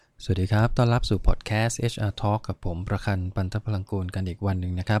สวัสดีครับต้อนรับสู่พอดแคสต์ HR Talk กับผมประคันปันทพลังกูลกันอีกวันหนึ่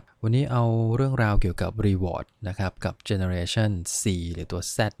งนะครับวันนี้เอาเรื่องราวเกี่ยวกับ Reward นะครับกับ Generation C หรือตัว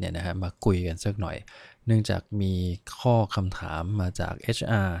Z เนี่ยนะฮะมาคุยกันสักหน่อยเนื่องจากมีข้อคำถามมาจาก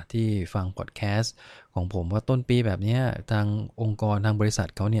HR ที่ฟังพอดแคสต์ของผมว่าต้นปีแบบนี้ทางองค์กรทางบริษัท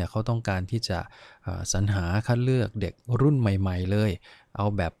เขาเนี่ยเขาต้องการที่จะสรรหาคัดเลือกเด็กรุ่นใหม่ๆเลยเอา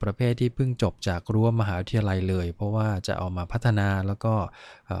แบบประเภทที่เพิ่งจบจากรั้วมหาวิทยาลัยเลยเพราะว่าจะเอามาพัฒนาแล้วก็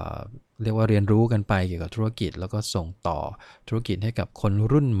เรียกว่าเรียนรู้กันไปเกี่ยวกับธุรกิจแล้วก็ส่งต่อธุรกิจให้กับคน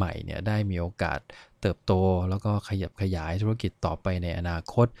รุ่นใหม่เนี่ยได้มีโอกาสเติบโตแล้วก็ขยับขยายธุรกิจต่อไปในอนา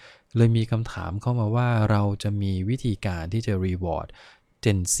คตเลยมีคำถามเข้ามาว่าเราจะมีวิธีการที่จะ reward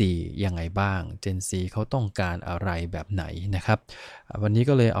Gen Z ยังไงบ้าง Gen Z เขาต้องการอะไรแบบไหนนะครับวันนี้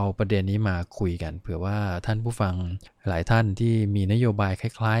ก็เลยเอาประเด็นนี้มาคุยกันเผื่อว่าท่านผู้ฟังหลายท่านที่มีนโยบายค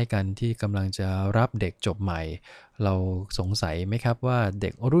ล้ายๆกันที่กำลังจะรับเด็กจบใหม่เราสงสัยไหมครับว่าเด็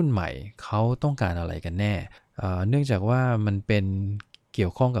กรุ่นใหม่เขาต้องการอะไรกันแน่เนื่องจากว่ามันเป็นเกี่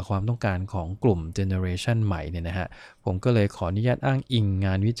ยวข้องกับความต้องการของกลุ่ม generation ใหม่เนี่ยนะฮะผมก็เลยขออนุญาตอ้างอิงง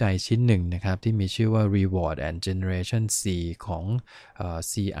านวิจัยชิ้นหนึ่งนะครับที่มีชื่อว่า Reward and Generation C ของ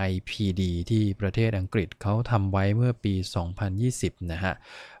CIPD ที่ประเทศอังกฤษเขาทำไว้เมื่อปี 2020 นะฮะ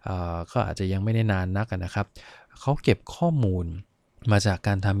ก็อาจจะยังไม่ได้นานนักนะครับเขาเก็บข้อมูลมาจากก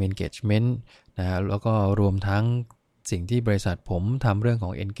ารทำ engagement นะฮะแล้วก็รวมทั้งสิ่งที่บริษัทผมทำเรื่องข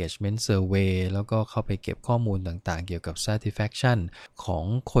อง engagement survey แล้วก็เข้าไปเก็บข้อมูลต่างๆเกี่ยวกับ satisfaction ของ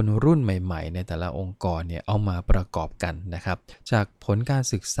คนรุ่นใหม่ๆในแต่ละองค์กรเนี่ยเอามาประกอบกันนะครับจากผลการ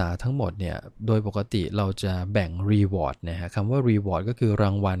ศึกษาทั้งหมดเนี่ยโดยปกติเราจะแบ่ง reward นะฮะคำว่า reward ก็คือรา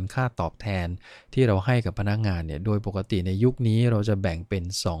งวัลค่าตอบแทนที่เราให้กับพนักงานเนี่ยโดยปกติในยุคนี้เราจะแบ่งเป็น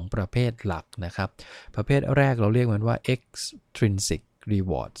2ประเภทหลักนะครับประเภทแรกเราเรียกมันว่า extrinsic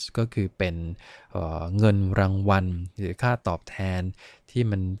rewards ก็คือเป็นเงินรางวัลหรือค่าตอบแทนที่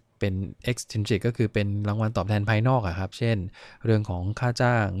มันเป็น extrinsic ก็คือเป็นรางวัลตอบแทนภายนอกครับเช่นเรื่องของค่า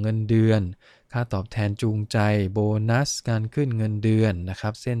จ้างเงินเดือนค่าตอบแทนจูงใจโบนัสการขึ้นเงินเดือนนะครั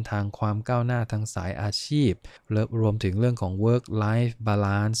บเส้นทางความก้าวหน้าทางสายอาชีพรวมถึงเรื่องของ work life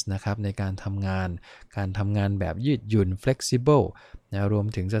balance นะครับในการทำงานแบบยืดหยุ่น flexible นะรวม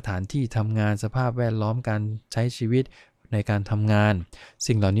ถึงสถานที่ทำงานสภาพแวดล้อมการใช้ชีวิตในการทำงาน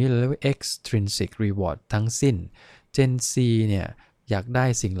สิ่งเหล่านี้เรียกว่า extrinsic reward ทั้งสิ้น Gen Z เนี่ยอยากได้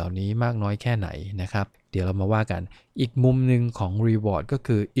สิ่งเหล่านี้มากน้อยแค่ไหนนะครับเดี๋ยวเรามาว่ากันอีกมุมหนึ่งของ reward ก็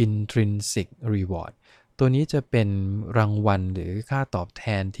คือ intrinsic reward ตัวนี้จะเป็นรางวัลหรือค่าตอบแท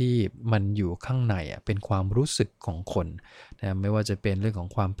นที่มันอยู่ข้างในเป็นความรู้สึกของคนนะไม่ว่าจะเป็นเรื่องของ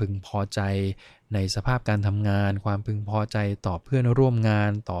ความพึงพอใจในสภาพการทำงานความพึงพอใจต่อเพื่อนร่วมงา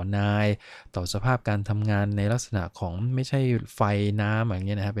นต่อนายต่อสภาพการทำงานในลักษณะของไม่ใช่ไฟน้ำอย่างเ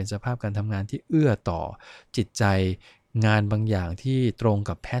งี้ยนะครับเป็นสภาพการทำงานที่เอื้อต่อจิตใจงานบางอย่างที่ตรง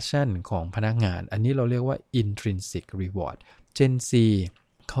กับ passion ของพนักงานอันนี้เราเรียกว่า intrinsic reward Gen Z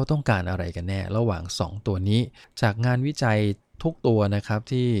เขาต้องการอะไรกันแน่ระหว่าง2ตัวนี้จากงานวิจัยทุกตัวนะครับ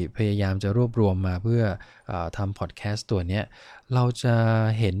ที่พยายามจะรวบรวมมาเพื่อทำพอดแคสต์ตัวนี้เราจะ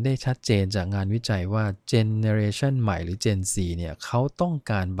เห็นได้ชัดเจนจากงานวิจัยว่า Generation ใหม่หรือ Gen Z เนี่ยเขาต้อง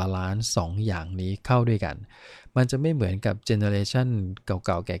การบาลานซ์2อย่างนี้เข้าด้วยกันมันจะไม่เหมือนกับ Generation เก่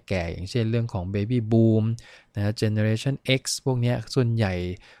าๆแก่ๆอย่างเช่นเรื่องของ Baby Boom นะ Generation X พวกนี้ส่วนใหญ่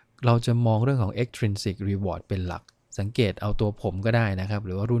เราจะมองเรื่องของ extrinsic reward เป็นหลักสังเกตเอาตัวผมก็ได้นะครับห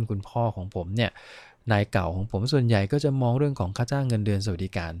รือว่ารุ่นคุณพ่อของผมเนี่ยนายเก่าของผมส่วนใหญ่ก็จะมองเรื่องของค่าจ้างเงินเดือนสวัสดิ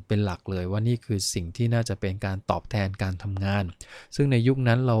การเป็นหลักเลยว่านี่คือสิ่งที่น่าจะเป็นการตอบแทนการทำงานซึ่งในยุค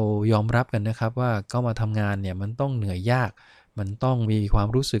นั้นเรายอมรับกันนะครับว่าเข้ามาทำงานเนี่ยมันต้องเหนื่อยยากมันต้องมีความ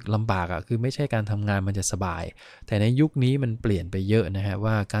รู้สึกลำบากคือไม่ใช่การทำงานมันจะสบายแต่ในยุคนี้มันเปลี่ยนไปเยอะนะฮะ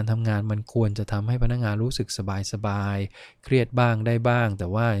ว่าการทำงานมันควรจะทำให้พนักงานรู้สึกสบายเครียดบ้างได้บ้างแต่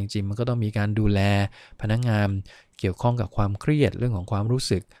ว่าจริงๆมันก็ต้องมีการดูแลพนักงานเกี่ยวข้องกับความเครียดเรื่องของความรู้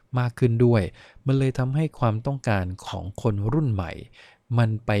สึกมากขึ้นด้วยมันเลยทำให้ความต้องการของคนรุ่นใหม่มัน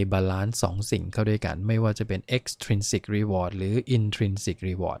ไปบาลานซ์2สิ่งเข้าด้วยกันไม่ว่าจะเป็น extrinsic reward หรือ intrinsic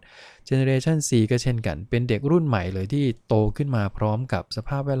reward Generation C ก็เช่นกันเป็นเด็กรุ่นใหม่เลยที่โตขึ้นมาพร้อมกับสภ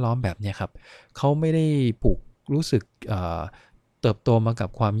าพแวดล้อมแบบนี้ครับเขาไม่ได้ผูกรู้สึกเติบโตมากับ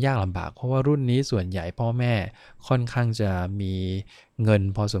ความยากลำบากเพราะว่ารุ่นนี้ส่วนใหญ่พ่อแม่ค่อนข้างจะมีเงิน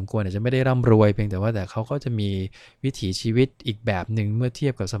พอสมควรอาจจะไม่ได้ร่ำรวยเพียงแต่ว่าแต่เขาก็จะมีวิถีชีวิตอีกแบบหนึ่งเมื่อเที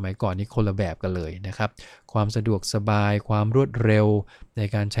ยบกับสมัยก่อนนี่คนละแบบกันเลยนะครับความสะดวกสบายความรวดเร็วใน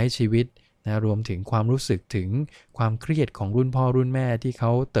การใช้ชีวิตนะรวมถึงความรู้สึกถึงความเครียดของรุ่นพ่อรุ่นแม่ที่เข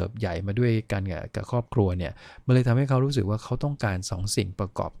าเติบใหญ่มาด้วยกันกับครอบครัวเนี่ยมันเลยทำให้เขารู้สึกว่าเขาต้องการ2สิ่งปร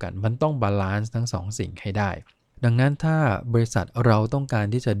ะกอบกันมันต้องบาลานซ์ทั้ง2สิ่งให้ได้ดังนั้นถ้าบริษัทเราต้องการ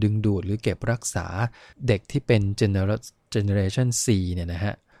ที่จะดึงดูดหรือเก็บรักษาเด็กที่เป็นGeneration C เนี่ยนะฮ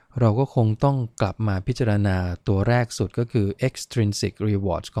ะ เราก็คงต้องกลับมาพิจารณาตัวแรกสุดก็คือ extrinsic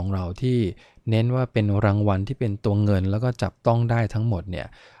rewards ของเราที่เน้นว่าเป็นรางวัลที่เป็นตัวเงินแล้วก็จับต้องได้ทั้งหมดเนี่ย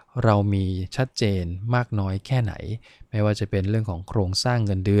เรามีชัดเจนมากน้อยแค่ไหนไม่ว่าจะเป็นเรื่องของโครงสร้างเ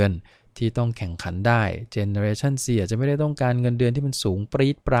งินเดือนที่ต้องแข่งขันได้ Generation C อาจจะไม่ได้ต้องการเงินเดือนที่มันสูงป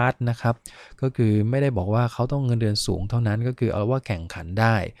รี๊ดปราดนะครับก็คือไม่ได้บอกว่าเขาต้องเงินเดือนสูงเท่านั้นก็คือเอาว่าแข่งขันไ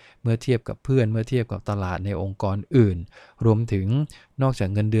ด้เมื่อเทียบกับเพื่อนเมื่อเทียบกับตลาดในองค์กรอื่นรวมถึงนอกจาก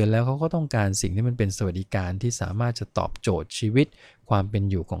เงินเดือนแล้วเขาก็ต้องการสิ่งที่มันเป็นสวัสดิการที่สามารถจะตอบโจทย์ชีวิตความเป็น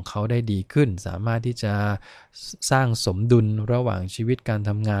อยู่ของเขาได้ดีขึ้นสามารถที่จะสร้างสมดุลระหว่างชีวิตการ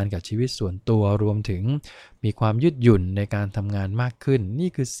ทำงานกับชีวิตส่วนตัวรวมถึงมีความยืดหยุ่นในการทำงานมากขึ้นนี่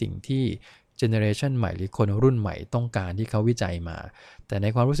คือสิ่งที่เจเนอเรชันใหม่หรือคนรุ่นใหม่ต้องการที่เขาวิจัยมาแต่ใน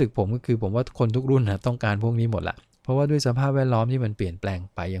ความรู้สึกผมก็คือผมว่าคนทุกรุ่นต้องการพวกนี้หมดละเพราะว่าด้วยสภาพแวดล้อมที่มันเปลี่ยนแปลง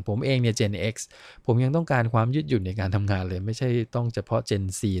ไปอย่างผมเองเนี่ย Gen X ผมยังต้องการความยืดหยุ่นในการทำงานเลยไม่ใช่ต้องเฉพาะ Gen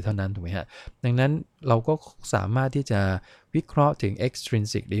C เท่านั้นถูกไหมฮะดังนั้นเราก็สามารถที่จะวิเคราะห์ถึง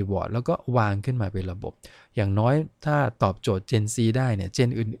extrinsic reward แล้วก็วางขึ้นมาเป็นระบบอย่างน้อยถ้าตอบโจทย์ Gen C ได้เนี่ย Gen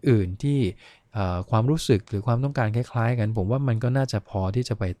อื่นๆที่ความรู้สึกหรือความต้องการคล้ายๆกันผมว่ามันก็น่าจะพอที่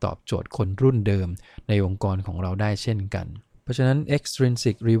จะไปตอบโจทย์คนรุ่นเดิมในองค์กรของเราได้เช่นกันเพราะฉะนั้น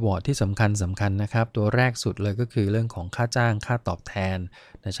extrinsic reward ที่สำคัญนะครับตัวแรกสุดเลยก็คือเรื่องของค่าจ้างค่าตอบแทน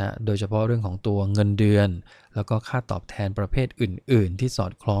นะฮะโดยเฉพาะเรื่องของตัวเงินเดือนแล้วก็ค่าตอบแทนประเภทอื่นๆที่สอ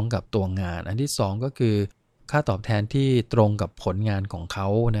ดคล้องกับตัวงานอันที่2ก็คือค่าตอบแทนที่ตรงกับผลงานของเขา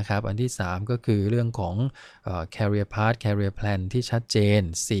นะครับอันที่3ก็คือเรื่องของcareer path career plan ที่ชัดเจน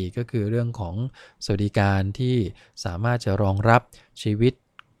4ก็คือเรื่องของสวัสดิการที่สามารถจะรองรับชีวิต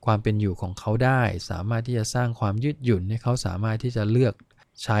ความเป็นอยู่ของเขาได้สามารถที่จะสร้างความยืดหยุ่นให้เขาสามารถที่จะเลือก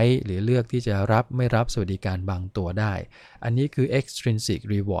ใช้หรือเลือกที่จะรับไม่รับสวัสดิการบางตัวได้อันนี้คือ extrinsic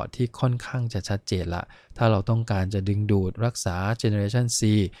reward ที่ค่อนข้างจะชัดเจนละถ้าเราต้องการจะดึงดูดรักษา generation C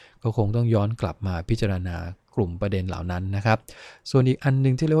ก็คงต้องย้อนกลับมาพิจารณากลุ่มประเด็นเหล่านั้นนะครับส่วนอีกอันนึ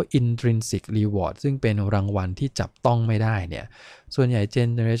งที่เรียกว่า intrinsic reward ซึ่งเป็นรางวัลที่จับต้องไม่ได้เนี่ยส่วนใหญ่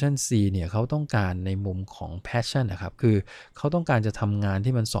generation C เนี่ยเขาต้องการในมุมของ passion นะครับคือเขาต้องการจะทำงาน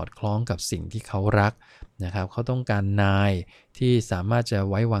ที่มันสอดคล้องกับสิ่งที่เขารักนะครับเขาต้องการนายที่สามารถจะ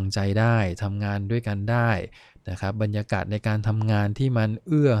ไว้วางใจได้ทำงานด้วยกันได้นะครับบรรยากาศในการทำงานที่มันเ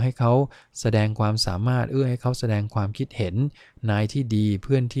อื้อให้เขาแสดงความสามารถเอื้อให้เขาแสดงความคิดเห็นนายที่ดีเ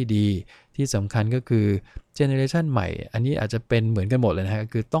พื่อนที่ดีที่สำคัญก็คือเจเนอเรชันใหม่อันนี้อาจจะเป็นเหมือนกันหมดเลยนะฮะ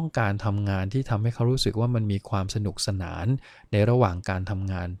คือต้องการทำงานที่ทำให้เขารู้สึกว่ามันมีความสนุกสนานในระหว่างการท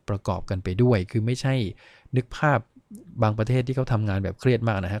ำงานประกอบกันไปด้วยคือไม่ใช่นึกภาพบางประเทศที่เขาทำงานแบบเครียดม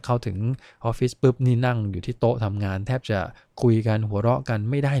ากนะฮะเข้าถึงออฟฟิศปุ๊บนี่นั่งอยู่ที่โต๊ะทำงานแทบจะคุยกันหัวเราะกัน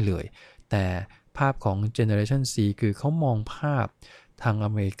ไม่ได้เลยแต่ภาพของ Generation C คือเขามองภาพทางอ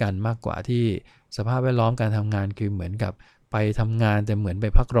เมริกันมากกว่าที่สภาพแวดล้อมการทำงานคือเหมือนกับไปทำงานแต่เหมือนไป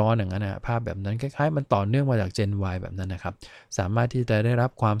พักร้อนอย่างนั้นนะภาพแบบนั้นคล้ายๆมันต่อเนื่องมาจาก Gen Y แบบนั้นนะครับสามารถที่จะได้รับ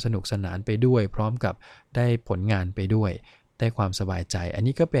ความสนุกสนานไปด้วยพร้อมกับได้ผลงานไปด้วยได้ความสบายใจอัน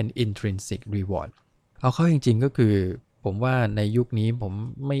นี้ก็เป็น intrinsic reward เอาเข้าจริงๆก็คือผมว่าในยุคนี้ผม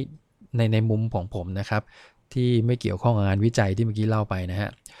ไม่ในมุมของผมนะครับที่ไม่เกี่ยวข้องกับงานวิจัยที่เมื่อกี้เล่าไปนะฮ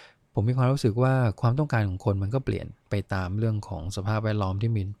ะผมมีความรู้สึกว่าความต้องการของคนมันก็เปลี่ยนไปตามเรื่องของสภาพแวดล้อม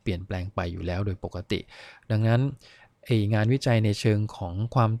ที่มีเปลี่ยนแปลงไปอยู่แล้วโดยปกติดังนั้นงานวิจัยในเชิงของ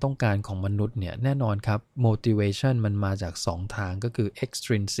ความต้องการของมนุษย์เนี่ยแน่นอนครับ motivation มันมาจาก2ทางก็คือ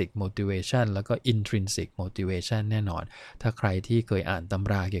extrinsic motivation แล้วก็ intrinsic motivation แน่นอนถ้าใครที่เคยอ่านต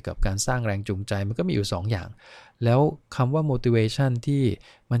ำราเกี่ยวกับการสร้างแรงจูงใจมันก็มีอยู่2อย่างแล้วคำว่า motivation ที่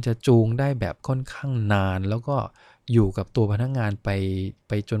มันจะจูงได้แบบค่อนข้างนานแล้วก็อยู่กับตัวพนักงานไ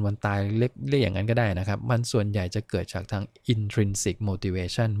ปจนวันตายเรียกอย่างนั้นก็ได้นะครับมันส่วนใหญ่จะเกิดจากทาง intrinsic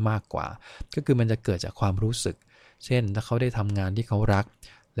motivation มากกว่าก็คือมันจะเกิดจากความรู้สึกเช่นถ้าเขาได้ทำงานที่เขารัก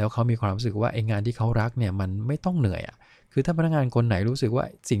แล้วเขามีความรู้สึกว่าไอ้งานที่เขารักเนี่ยมันไม่ต้องเหนื่อยอ่ะคือถ้าพนักงานคนไหนรู้สึกว่า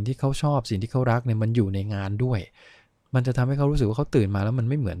สิ่งที่เขาชอบสิ่งที่เขารักเนี่ยมันอยู่ในงานด้วยมันจะทำให้เขารู้สึกว่าเขาตื่นมาแล้วมัน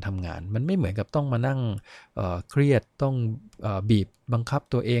ไม่เหมือนทำงานมันไม่เหมือนกับต้องมานั่งเครียดต้องบีบบังคับ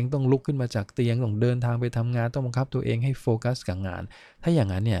ตัวเองต้องลุกขึ้นมาจากเตียงต้องเดินทางไปทำงานต้องบังคับตัวเองให้โฟกัสกับงานถ้าอย่าง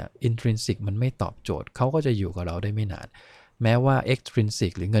นั้นเนี่ย intrinsic มันไม่ตอบโจทย์เขาก็จะอยู่กับเราได้ไม่นานแม้ว่า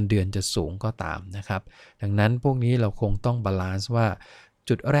extrinsic หรือเงินเดือนจะสูงก็ตามนะครับดังนั้นพวกนี้เราคงต้องบาลานซ์ว่า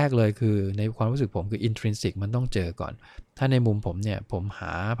จุดแรกเลยคือในความรู้สึกผมคือ intrinsic มันต้องเจอก่อนถ้าในมุมผมเนี่ยผมห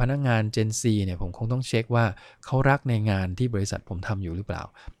าพนักงาน Gen C เนี่ยผมคงต้องเช็คว่าเขารักในงานที่บริษัทผมทำอยู่หรือเปล่า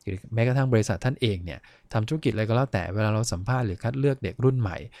หรือแม้กระทั่งบริษัทท่านเองเนี่ยทำธุรกิจอะไรก็แล้วแต่เวลาเราสัมภาษณ์หรือคัดเลือกเด็กรุ่นให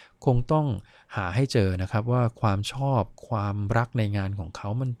ม่คงต้องหาให้เจอนะครับว่าความชอบความรักในงานของเขา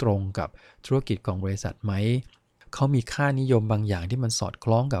มันตรงกับธุรกิจของบริษัทไหม เขามีค่านิยมบางอย่างที่มันสอดค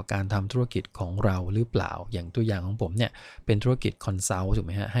ล้องกับการทำธุรกิจของเราหรือเปล่าอย่างตัวอย่างของผมเนี่ยเป็นธุรกิจคอนซัลท์ถูกไห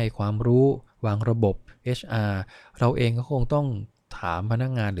มฮะให้ความรู้วางระบบ HR เราเองก็คงต้องถามพนั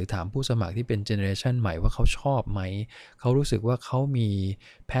กงานหรือถามผู้สมัครที่เป็นเจเนอเรชันใหม่ว่าเขาชอบไหมเขารู้สึกว่าเขามี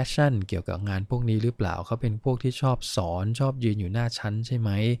passion เกี่ยวกับงานพวกนี้หรือเปล่าเขาเป็นพวกที่ชอบสอนชอบยืนอยู่หน้าชั้นใช่ไหม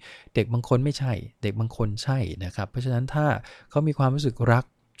เด็กบางคนไม่ใช่เด็กบางคนใช่นะครับเพราะฉะนั้นถ้าเขามีความรู้สึกรัก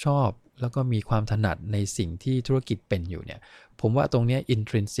ชอบแล้วก็มีความถนัดในสิ่งที่ธุรกิจเป็นอยู่เนี่ยผมว่าตรงนี้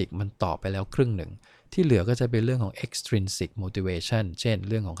intrinsic มันตอบไปแล้วครึ่งหนึ่งที่เหลือก็จะเป็นเรื่องของ extrinsic motivation เช่น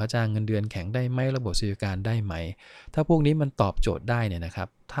เรื่องของค่าจ้างเงินเดือนแข็งได้ไหมระบบสวัสดิการได้ไหมถ้าพวกนี้มันตอบโจทย์ได้เนี่ยนะครับ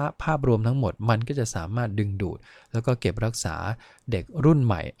ถ้าภาพรวมทั้งหมดมันก็จะสามารถดึงดูดแล้วก็เก็บรักษาเด็กรุ่นใ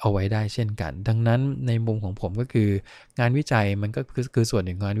หม่เอาไว้ได้เช่นกันดังนั้นในมุมของผมก็คืองานวิจัยมันก็คือส่วนห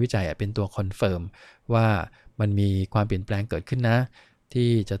นึ่งงานวิจัยเป็นตัวคอนเฟิร์มว่ามันมีความเปลี่ยนแปลงเกิดขึ้นนะ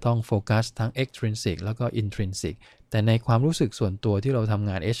ที่จะต้องโฟกัสทั้ง extrinsic แล้วก็ intrinsic แต่ในความรู้สึกส่วนตัวที่เราทำ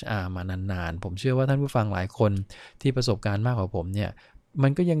งาน HR มานานๆผมเชื่อว่าท่านผู้ฟังหลายคนที่ประสบการณ์มากกว่าผมเนี่ยมั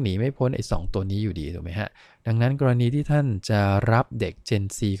นก็ยังหนีไม่พ้นไอ้2ตัวนี้อยู่ดีถูกไหมฮะดังนั้นกรณีที่ท่านจะรับเด็ก Gen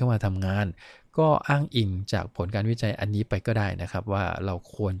Z เข้ามาทำงานก็อ้างอิงจากผลการวิจัยอันนี้ไปก็ได้นะครับว่าเรา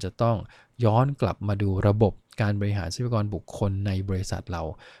ควรจะต้องย้อนกลับมาดูระบบการบริหารทรัพยากรบุคคลในบริษัทเรา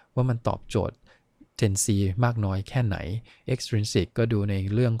ว่ามันตอบโจทย์Gen Z มากน้อยแค่ไหน Extrinsic ก็ดูใน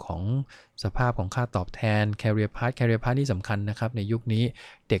เรื่องของสภาพของค่าตอบแทน Career Path นี่สำคัญนะครับในยุคนี้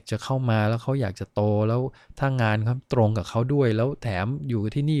เด็กจะเข้ามาแล้วเขาอยากจะโตแล้วถ้างานเขาตรงกับเขาด้วยแล้วแถมอยู่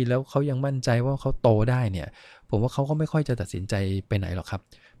ที่นี่แล้วเขายังมั่นใจว่าเขาโตได้เนี่ยผมว่าเขาก็ไม่ค่อยจะตัดสินใจไปไหนหรอกครับ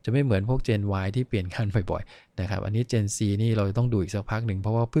จะไม่เหมือนพวก Gen Y ที่เปลี่ยนงานบ่อยๆนะครับอันนี้ Gen Z นี่เราต้องดูอีกสักพักหนึ่งเพร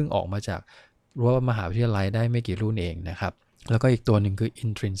าะว่าเพิ่งออกมาจากรั้วมหาวิทยาลัยได้ไม่กี่รุ่นเองนะครับแล้วก็อีกตัวหนึ่งคือ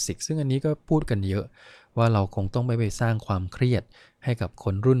intrinsic ซึ่งอันนี้ก็พูดกันเยอะว่าเราคงต้องไม่ไปสร้างความเครียดให้กับค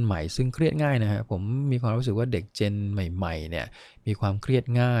นรุ่นใหม่ซึ่งเครียดง่ายนะฮะผมมีความรู้สึกว่าเด็กเจนใหม่ๆเนี่ยมีความเครียด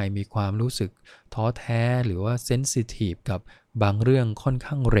ง่ายมีความรู้สึกท้อแท้หรือว่าเซนซิทีฟกับบางเรื่องค่อน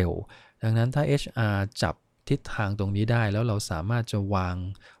ข้างเร็วดังนั้นถ้า HR จับทิศทางตรงนี้ได้แล้วเราสามารถจะวาง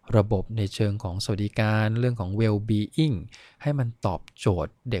ระบบในเชิงของสวัสดิการเรื่องของ well-being ให้มันตอบโจท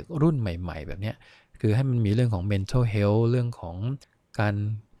ย์เด็กรุ่นใหม่ๆแบบเนี้ยคือให้มันมีเรื่องของ mental health เรื่องของการ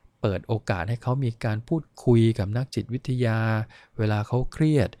เปิดโอกาสให้เขามีการพูดคุยกับนักจิตวิทยาเวลาเขาเค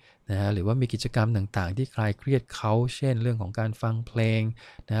รียดนะหรือว่ามีกิจกรรมต่างๆที่คลายเครียดเขาเช่นเรื่องของการฟังเพลง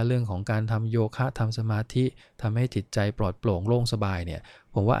นะเรื่องของการทำโยคะทำสมาธิทำให้จิตใจปลอดโปร่งโล่งสบายเนี่ย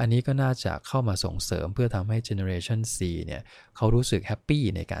ผมว่าอันนี้ก็น่าจะเข้ามาส่งเสริมเพื่อทำให้ Generation C เนี่ยเขารู้สึกแฮปปี้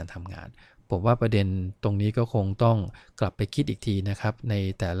ในการทำงานผมว่าประเด็นตรงนี้ก็คงต้องกลับไปคิดอีกทีนะครับใน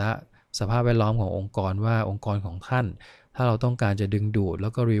แต่ละสภาพแวดล้อมขององค์กรว่าองค์กรของท่านถ้าเราต้องการจะดึงดูดแล้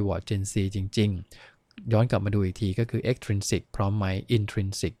วก็ reward Gen Z จริงๆย้อนกลับมาดูอีกทีก็คือ extrinsic พร้อมไหม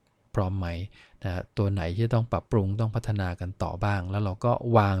intrinsic พร้อมไหมนะตัวไหนที่ต้องปรับปรุงต้องพัฒนากันต่อบ้างแล้วเราก็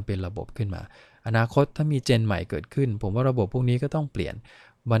วางเป็นระบบขึ้นมาอนาคตถ้ามีเจนใหม่เกิดขึ้นผมว่าระบบพวกนี้ก็ต้องเปลี่ยน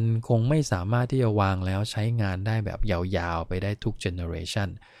มันคงไม่สามารถที่จะวางแล้วใช้งานได้แบบยาวๆไปได้ทุก generation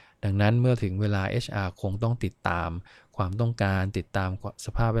ดังนั้นเมื่อถึงเวลา HR คงต้องติดตามความต้องการติดตามส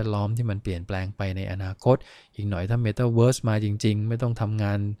ภาพแวดล้อมที่มันเปลี่ยนแปลงไปในอนาคตอีกหน่อยถ้า Metaverse มาจริงๆไม่ต้องทำง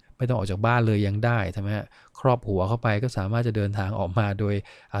านไม่ต้องออกจากบ้านเลยยังได้ใช่ไหมฮะครอบหัวเข้าไปก็สามารถจะเดินทางออกมาโดย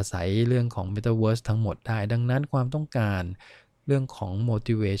อาศัยเรื่องของ Metaverse ทั้งหมดได้ดังนั้นความต้องการเรื่องของ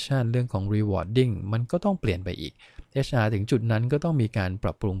motivation เรื่องของ rewarding มันก็ต้องเปลี่ยนไปอีก HR ถึงจุดนั้นก็ต้องมีการป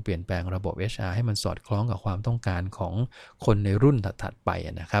รับปรุงเปลี่ยนแปลงระบบ HR ให้มันสอดคล้องกับความต้องการของคนในรุ่นถัดๆไป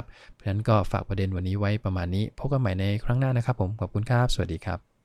นะครับเพราะฉะนั้นก็ฝากประเด็นวันนี้ไว้ประมาณนี้พบกันใหม่ในครั้งหน้านะครับผมขอบคุณครับสวัสดีครับ